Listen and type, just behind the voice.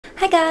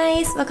Hi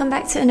guys, welcome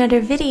back to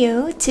another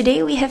video.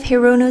 Today we have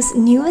Hirono's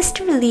newest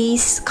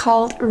release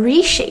called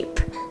Reshape.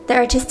 The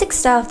artistic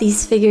style of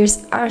these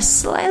figures are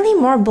slightly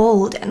more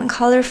bold and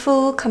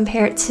colorful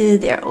compared to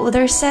their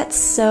older sets,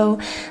 so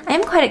I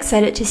am quite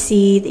excited to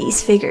see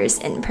these figures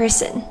in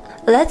person.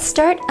 Let's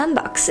start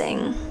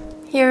unboxing.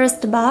 Here is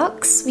the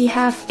box. We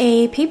have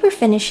a paper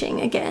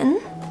finishing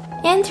again.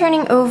 And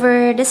turning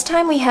over, this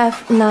time we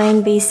have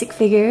 9 basic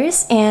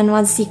figures and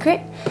 1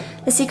 secret.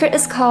 The secret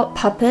is called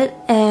Puppet,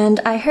 and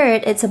I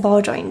heard it's a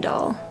ball joint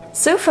doll.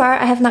 So far,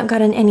 I have not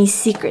gotten any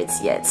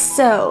secrets yet,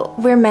 so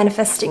we're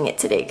manifesting it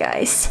today,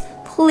 guys.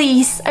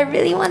 Please, I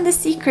really want the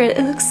secret.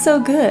 It looks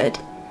so good.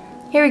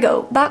 Here we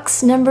go,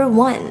 box number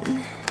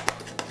 1.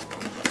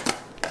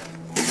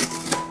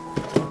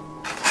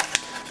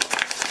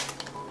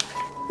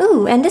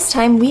 Ooh, and this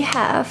time we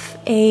have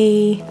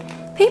a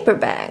paper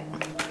bag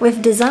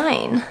with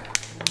design.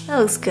 That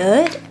looks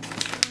good.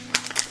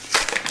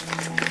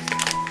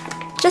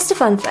 Just a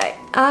fun fact,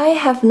 I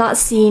have not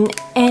seen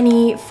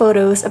any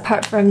photos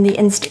apart from the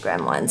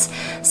Instagram ones,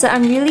 so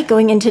I'm really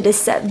going into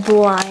this set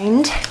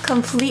blind,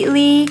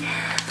 completely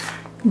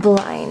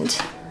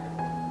blind.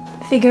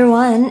 Figure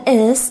 1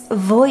 is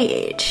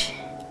Voyage.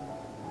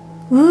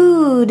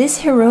 Ooh,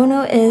 this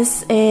Hirono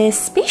is a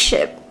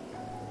spaceship,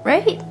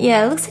 right?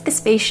 Yeah, it looks like a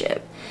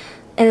spaceship.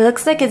 It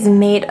looks like it's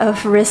made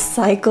of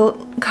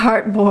recycled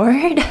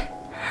cardboard.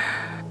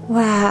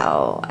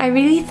 Wow, I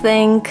really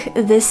think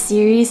this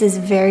series is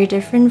very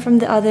different from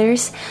the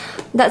others.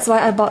 That's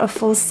why I bought a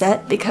full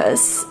set,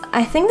 because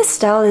I think the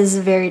style is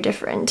very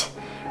different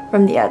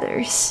from the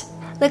others.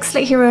 Looks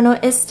like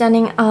Hirono is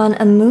standing on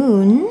a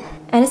moon,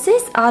 and it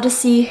says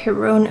Odyssey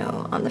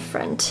Hirono on the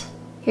front.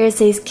 Here it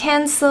says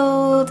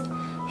cancelled,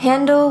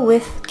 handle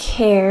with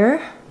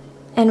care,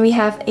 and we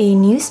have a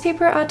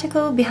newspaper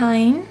article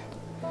behind.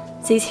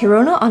 It says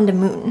Hirono on the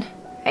moon.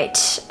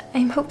 Right.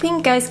 I'm hoping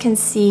you guys can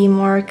see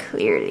more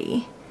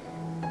clearly.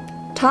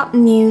 Top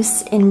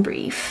news in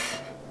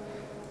brief.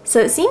 So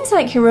it seems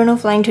like Hirono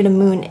flying to the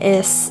moon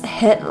is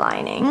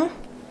headlining.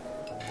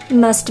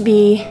 Must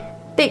be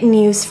big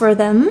news for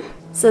them.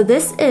 So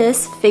this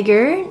is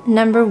figure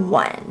number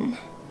 1.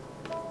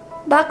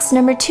 Box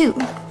number 2.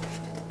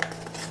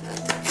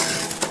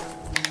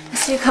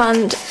 So you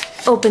can't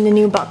open the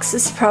new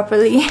boxes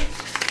properly.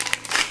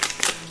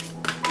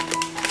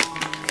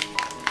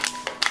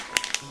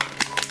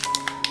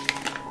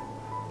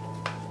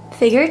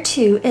 Figure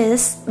 2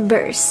 is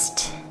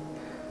Burst.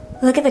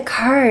 Look at the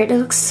card, it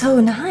looks so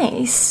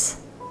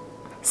nice.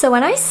 So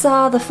when I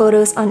saw the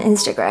photos on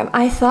Instagram,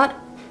 I thought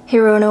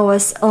Hirono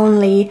was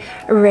only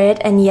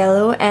red and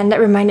yellow, and that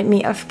reminded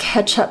me of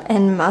ketchup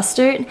and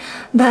mustard.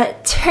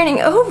 But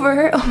turning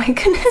over, oh my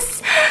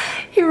goodness,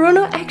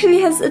 Hirono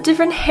actually has a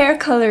different hair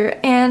color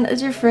and a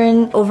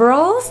different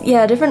overalls.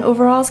 Yeah, different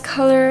overalls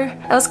color.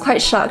 I was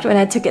quite shocked when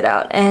I took it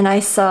out and I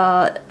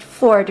saw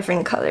 4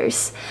 different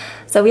colors.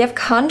 So we have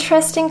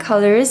contrasting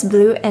colors,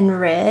 blue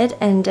and red,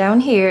 and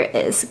down here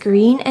is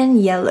green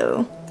and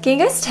yellow. Can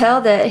you guys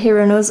tell that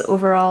Hirono's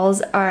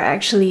overalls are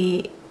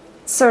actually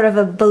sort of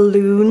a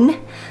balloon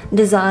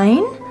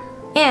design?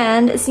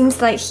 And it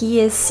seems like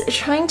he is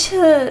trying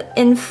to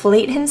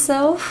inflate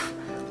himself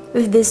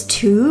with this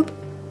tube.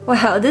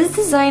 Wow, this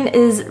design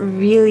is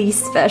really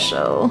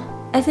special.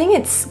 I think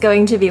it's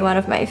going to be one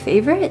of my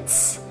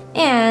favorites.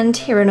 And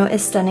Hirono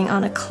is standing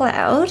on a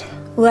cloud.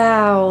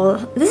 Wow,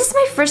 this is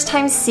my first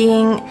time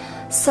seeing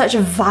such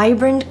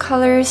vibrant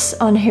colors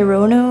on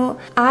Hirono.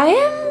 I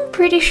am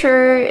pretty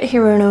sure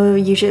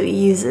Hirono usually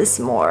uses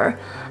more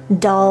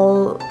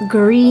dull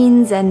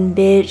greens and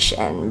beige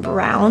and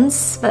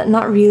browns, but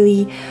not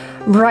really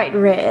bright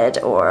red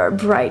or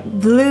bright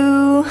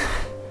blue.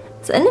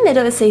 So in the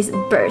middle it says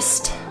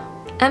Burst.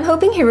 I'm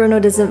hoping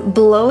Hirono doesn't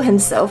blow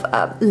himself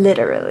up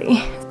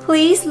literally.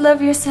 Please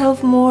love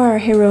yourself more,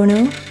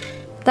 Hirono.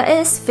 That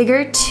is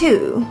figure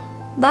 2.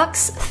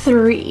 Box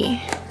 3.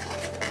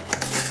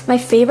 My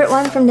favorite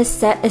one from this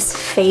set is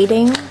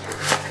Fading.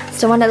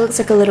 It's the one that looks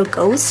like a little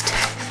ghost.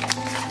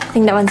 I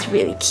think that one's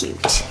really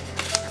cute.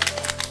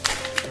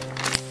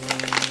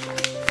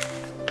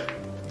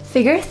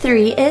 Figure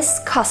 3 is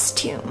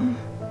Costume.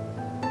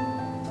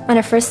 When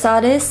I first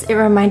saw this, it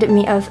reminded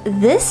me of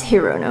this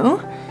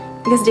Hirono,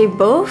 because they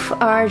both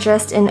are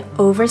dressed in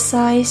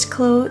oversized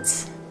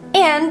clothes.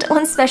 And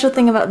one special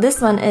thing about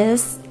this one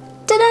is,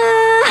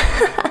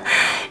 ta-da!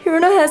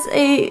 Hirono has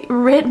a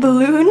red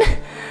balloon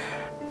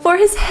for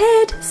his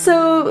head,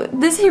 so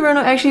this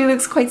Hirono actually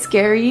looks quite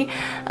scary.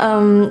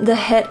 The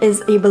head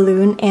is a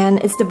balloon, and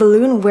it's the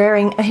balloon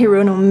wearing a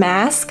Hirono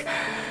mask.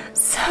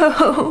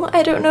 So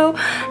I don't know,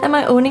 am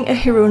I owning a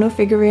Hirono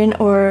figurine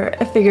or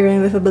a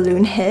figurine with a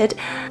balloon head?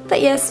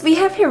 But yes, we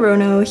have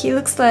Hirono. He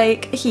looks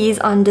like he's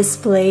on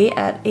display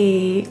at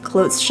a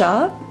clothes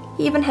shop.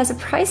 He even has a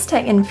price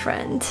tag in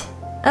front.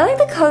 I like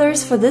the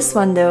colors for this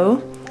one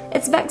though.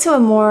 It's back to a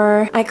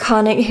more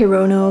iconic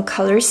Hirono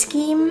color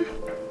scheme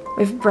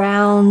with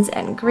browns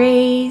and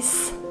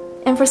grays.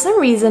 And for some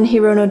reason,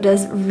 Hirono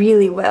does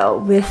really well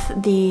with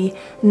the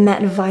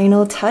matte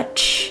vinyl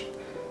touch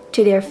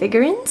to their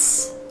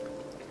figurines.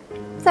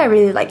 So I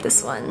really like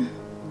this one.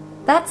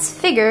 That's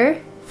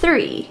figure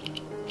 3.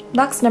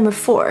 Box number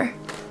 4.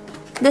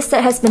 This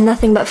set has been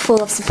nothing but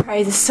full of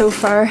surprises so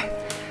far.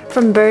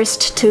 From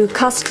burst to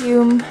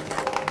costume.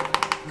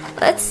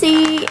 Let's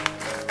see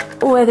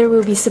whether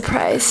we'll be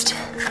surprised.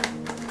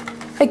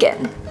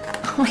 Again.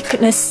 Oh my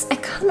goodness, I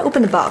can't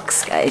open the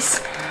box,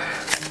 guys.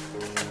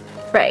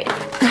 Right.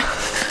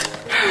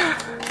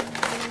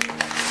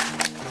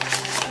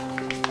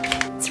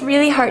 It's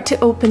really hard to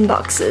open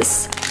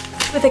boxes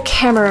with a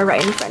camera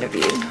right in front of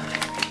you.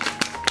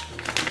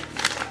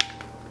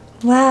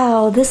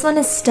 Wow, this one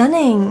is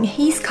stunning.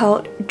 He's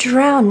called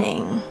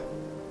Drowning.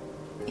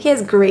 He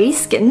has gray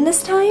skin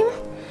this time,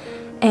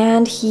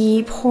 and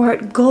he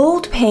poured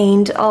gold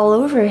paint all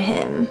over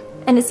him.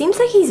 And it seems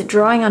like he's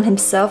drawing on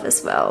himself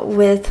as well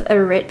with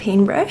a red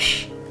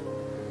paintbrush.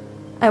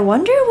 I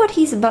wonder what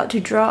he's about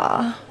to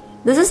draw.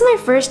 This is my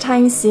first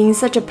time seeing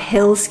such a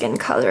pale skin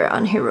color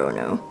on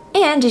Hirono.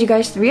 And did you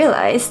guys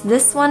realize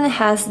this one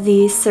has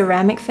the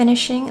ceramic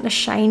finishing, the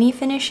shiny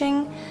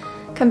finishing,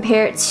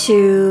 compared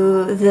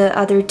to the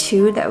other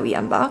two that we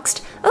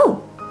unboxed?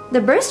 Oh,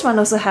 the burst one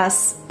also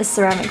has a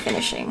ceramic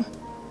finishing.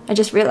 I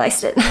just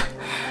realized it.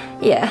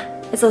 Yeah,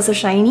 it's also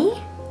shiny.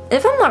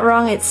 If I'm not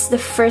wrong, it's the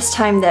first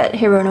time that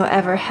Hirono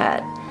ever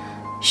had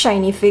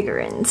shiny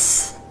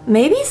figurines.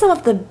 Maybe some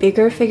of the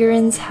bigger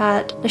figurines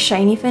had the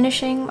shiny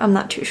finishing, I'm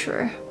not too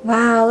sure.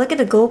 Wow, look at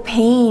the gold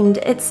paint,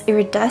 it's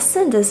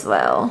iridescent as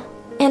well.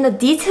 And the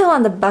detail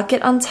on the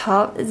bucket on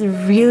top is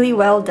really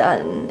well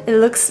done. It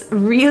looks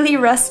really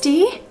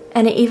rusty,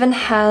 and it even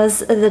has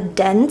the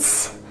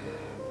dents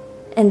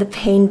in the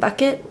paint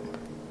bucket.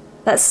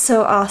 That's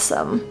so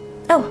awesome.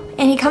 Oh,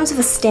 and he comes with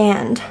a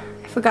stand.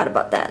 Forgot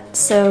about that.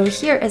 So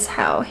here is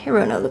how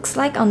Hirono looks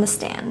like on the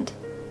stand.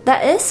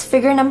 That is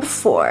figure number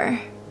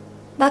 4.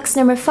 Box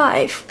number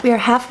 5. We are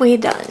halfway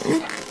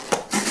done.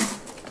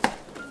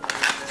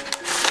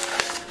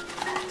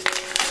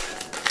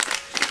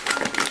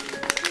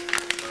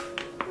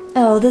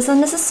 Oh, this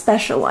one is a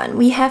special one.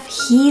 We have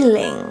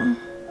Healing.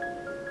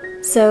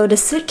 So the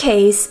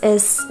suitcase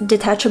is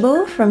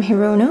detachable from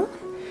Hirono.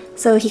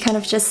 So he kind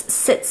of just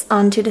sits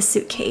onto the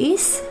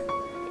suitcase.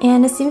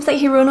 And it seems like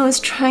Hirono is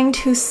trying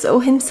to sew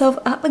himself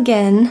up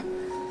again.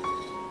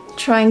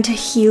 Trying to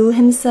heal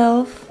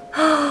himself.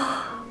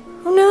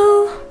 Oh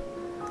no!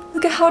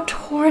 Look at how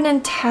torn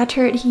and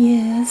tattered he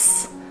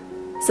is.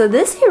 So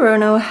this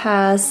Hirono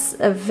has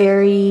a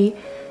very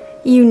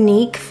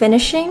unique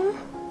finishing.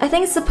 I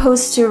think it's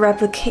supposed to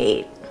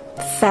replicate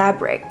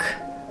fabric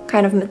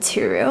kind of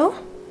material.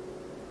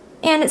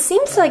 And it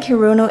seems like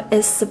Hirono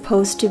is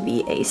supposed to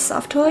be a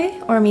soft toy,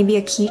 or maybe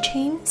a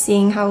keychain,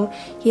 seeing how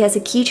he has a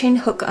keychain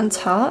hook on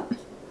top.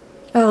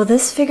 Oh,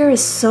 this figure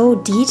is so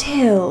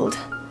detailed.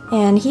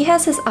 And he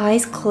has his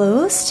eyes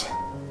closed.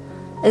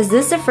 Is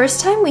this the first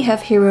time we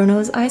have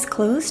Hirono's eyes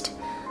closed?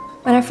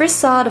 When I first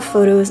saw the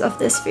photos of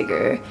this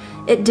figure,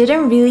 it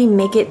didn't really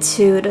make it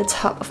to the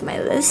top of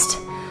my list.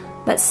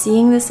 But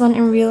seeing this one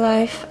in real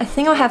life, I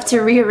think I'll have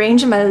to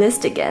rearrange my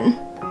list again.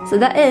 So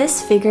that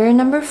is figure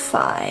number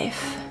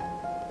 5.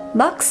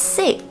 Box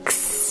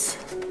 6.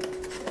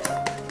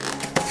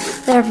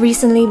 There have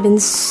recently been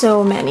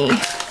so many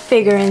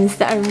figurines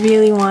that I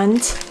really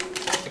want.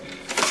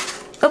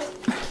 Oh,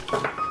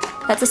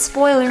 that's a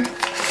spoiler.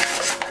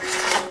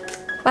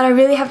 But I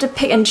really have to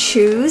pick and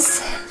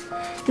choose.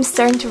 I'm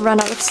starting to run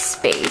out of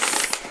space.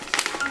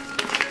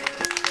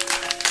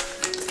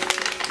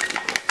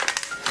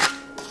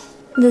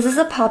 This is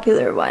a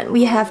popular one.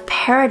 We have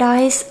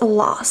Paradise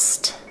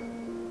Lost.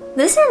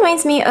 This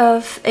reminds me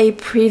of a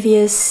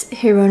previous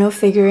Hirono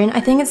figurine. I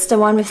think it's the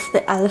one with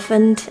the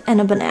elephant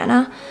and a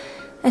banana.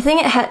 I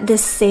think it had the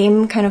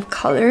same kind of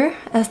color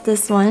as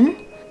this one.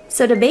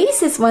 So the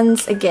base is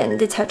once again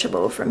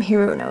detachable from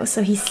Hirono,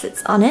 so he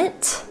sits on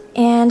it.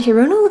 And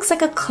Hirono looks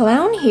like a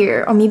clown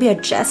here, or maybe a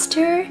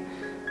jester,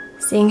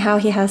 seeing how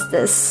he has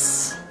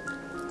this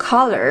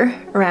collar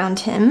around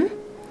him.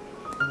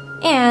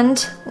 And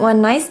one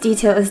nice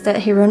detail is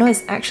that Hirono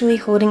is actually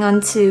holding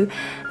onto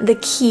the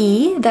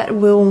key that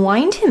will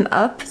wind him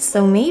up,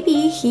 so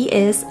maybe he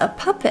is a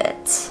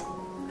puppet.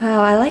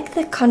 Wow, I like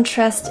the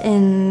contrast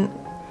in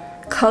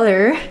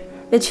color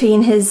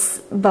between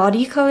his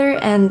body color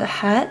and the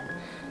hat,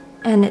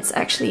 and it's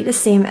actually the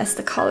same as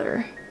the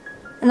color.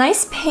 A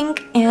nice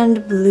pink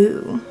and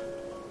blue.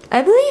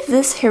 I believe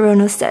this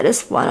Hirono set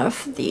is one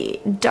of the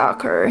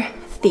darker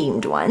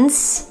themed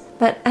ones.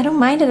 But I don't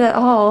mind it at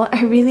all.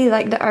 I really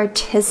like the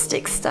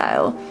artistic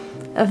style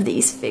of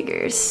these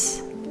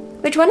figures.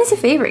 Which one is your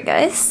favorite,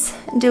 guys?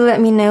 Do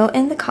let me know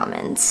in the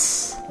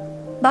comments.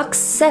 Box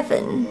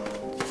 7.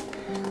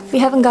 We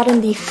haven't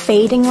gotten the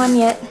fading one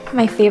yet,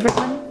 my favorite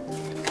one.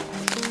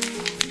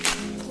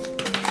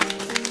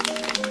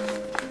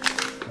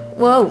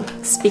 Whoa,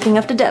 speaking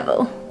of the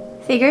devil.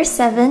 Figure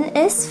 7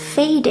 is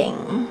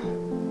Fading.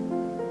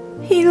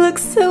 He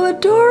looks so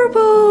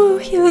adorable.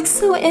 He looks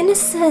so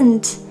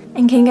innocent.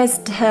 And can you guys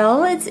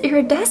tell? It's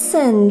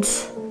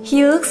iridescent.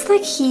 He looks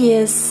like he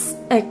is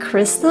a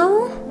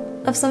crystal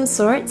of some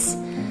sorts.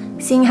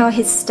 Seeing how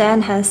his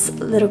stand has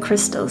little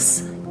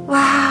crystals.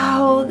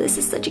 Wow, this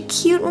is such a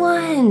cute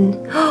one.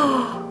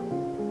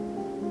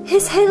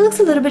 His head looks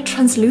a little bit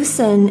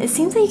translucent. It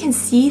seems like you can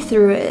see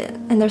through it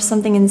and there's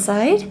something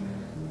inside.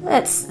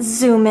 Let's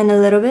zoom in a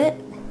little bit.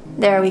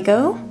 There we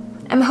go.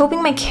 I'm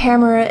hoping my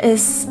camera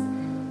is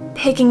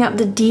picking up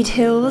the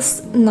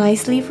details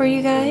nicely for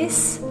you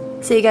guys,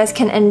 so you guys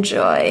can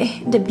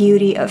enjoy the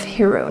beauty of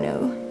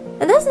Hirono.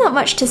 And there's not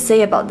much to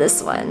say about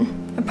this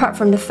one, apart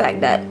from the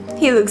fact that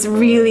he looks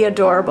really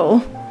adorable.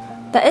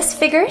 That is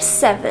figure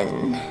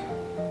 7.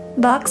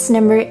 Box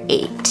number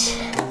 8.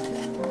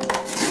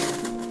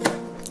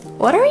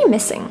 What are we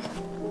missing?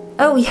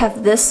 Oh, we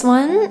have this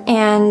one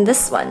and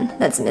this one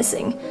that's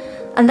missing.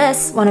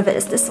 Unless one of it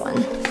is this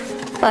one.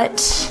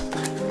 But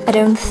I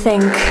don't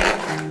think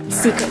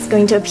secret's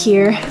going to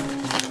appear.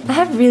 I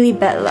have really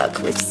bad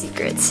luck with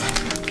secrets.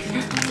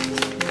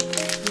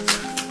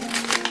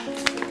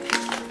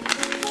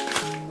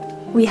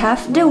 We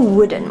have the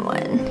wooden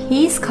one.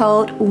 He's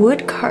called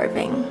wood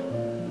carving.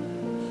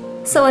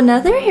 So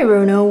another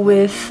Hirono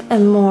with a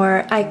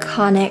more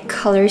iconic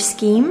color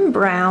scheme,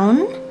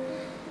 brown.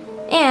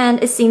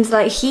 And it seems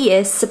like he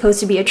is supposed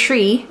to be a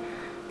tree,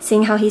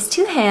 seeing how his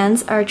 2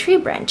 hands are tree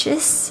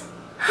branches.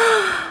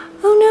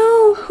 Oh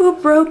no,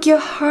 who broke your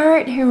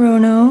heart,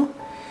 Hirono?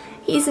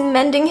 He's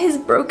mending his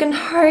broken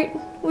heart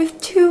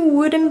with 2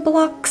 wooden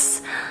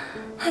blocks.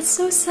 That's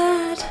so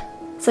sad.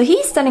 So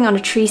he's standing on a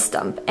tree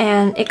stump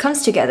and it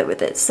comes together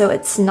with it, so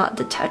it's not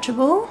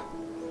detachable.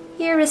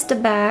 Here is the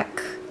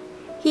back.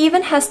 He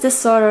even has this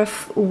sort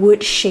of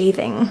wood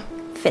shaving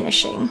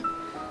finishing.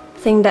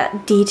 I think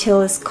that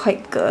detail is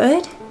quite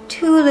good.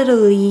 2 little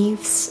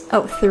leaves.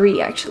 Oh,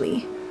 3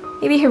 actually.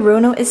 Maybe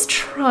Hirono is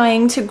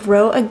trying to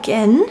grow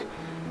again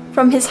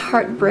from his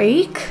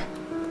heartbreak.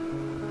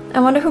 I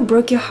wonder who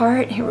broke your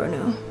heart,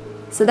 Hirono.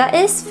 So that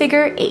is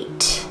figure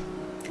 8.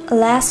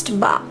 Last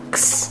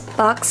box.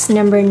 Box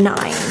number 9.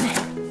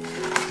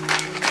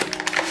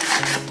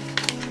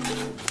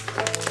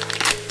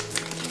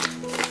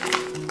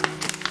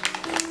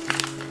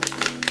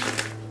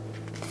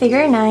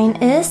 Figure 9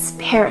 is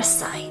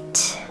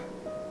Parasite.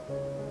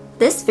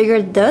 This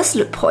figure does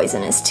look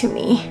poisonous to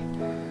me.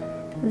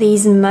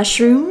 These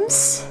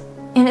mushrooms.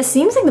 And it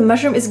seems like the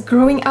mushroom is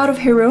growing out of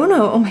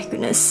Hirono. Oh my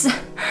goodness.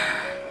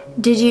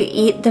 Did you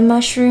eat the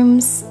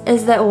mushrooms?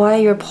 Is that why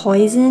you're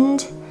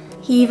poisoned?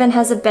 He even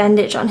has a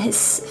bandage on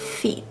his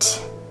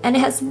feet. And it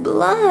has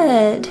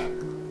blood.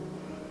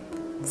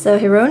 So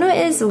Hirono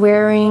is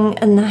wearing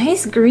a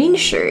nice green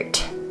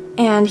shirt.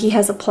 And he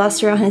has a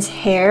plaster on his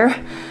hair.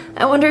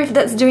 I wonder if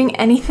that's doing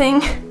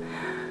anything.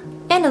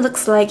 And it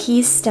looks like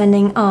he's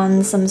standing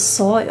on some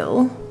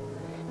soil.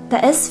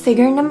 That is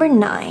figure number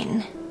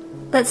 9.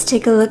 Let's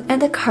take a look at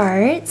the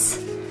cards.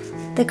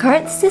 The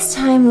cards this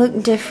time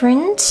look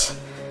different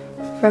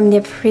from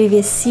the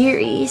previous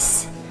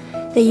series.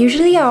 They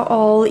usually are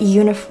all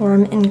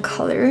uniform in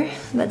color,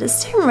 but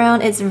this time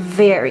around it's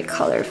very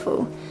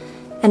colorful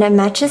and it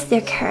matches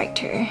their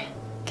character.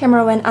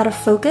 Camera went out of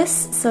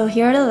focus, so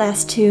here are the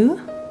last 2.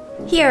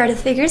 Here are the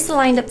figures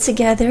lined up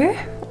together.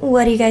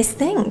 What do you guys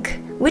think?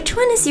 Which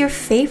one is your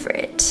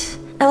favorite?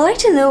 I would like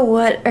to know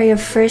what are your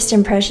first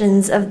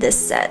impressions of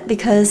this set,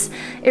 because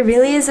it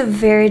really is a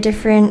very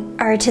different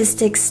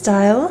artistic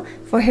style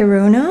for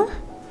Hirono.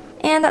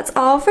 And that's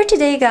all for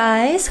today,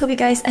 guys. Hope you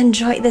guys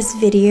enjoyed this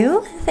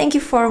video. Thank you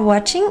for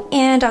watching,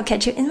 and I'll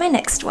catch you in my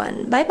next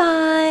one. Bye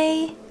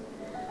bye!